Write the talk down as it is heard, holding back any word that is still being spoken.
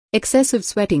Excessive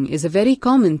sweating is a very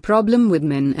common problem with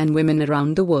men and women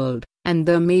around the world, and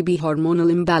there may be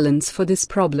hormonal imbalance for this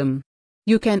problem.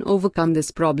 You can overcome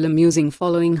this problem using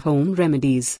following home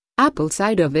remedies. Apple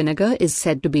cider vinegar is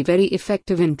said to be very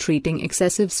effective in treating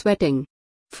excessive sweating.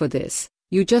 For this,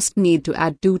 you just need to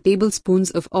add 2 tablespoons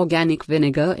of organic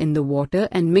vinegar in the water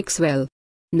and mix well.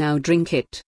 Now drink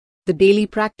it. The daily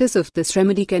practice of this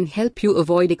remedy can help you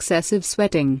avoid excessive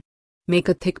sweating. Make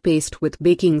a thick paste with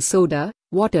baking soda,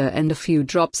 water and a few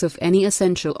drops of any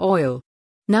essential oil.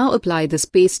 Now apply this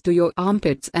paste to your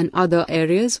armpits and other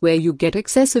areas where you get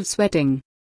excessive sweating.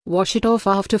 Wash it off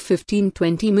after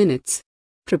 15-20 minutes.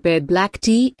 Prepare black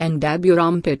tea and dab your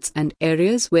armpits and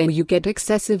areas where you get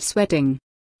excessive sweating.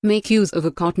 Make use of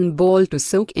a cotton ball to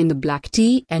soak in the black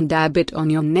tea and dab it on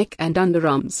your neck and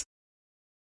underarms.